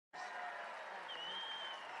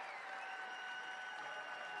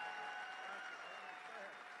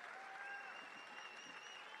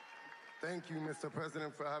Thank you, Mr.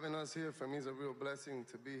 President, for having us here. For me, it's a real blessing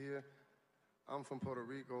to be here. I'm from Puerto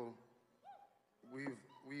Rico. We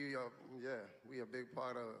a big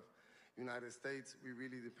part of United States. We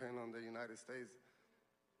really depend on the United States.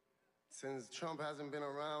 Since Trump hasn't been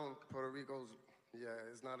around, Puerto Rico's,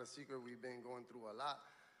 it's not a secret. We've been going through a lot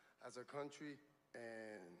as a country.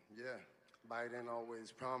 And Biden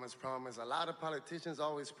always promise. A lot of politicians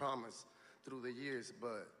always promise through the years,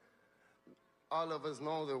 but all of us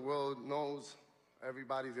know, the world knows,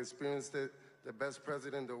 everybody's experienced it. The best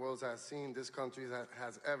president the world has seen, this country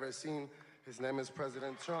has ever seen. His name is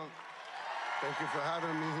President Trump. Thank you for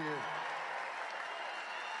having me here.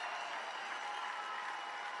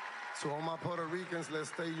 To all my Puerto Ricans,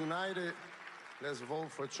 let's stay united. Let's vote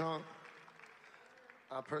for Trump.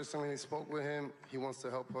 I personally spoke with him. He wants to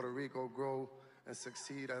help Puerto Rico grow and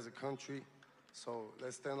succeed as a country. So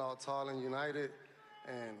let's stand out tall and united.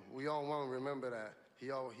 And we all want to remember that.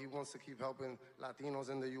 He wants to keep helping Latinos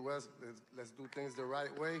in the U.S. Let's do things the right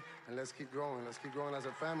way, and let's keep growing. Let's keep growing as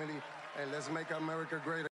a family, and let's make America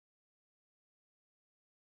great.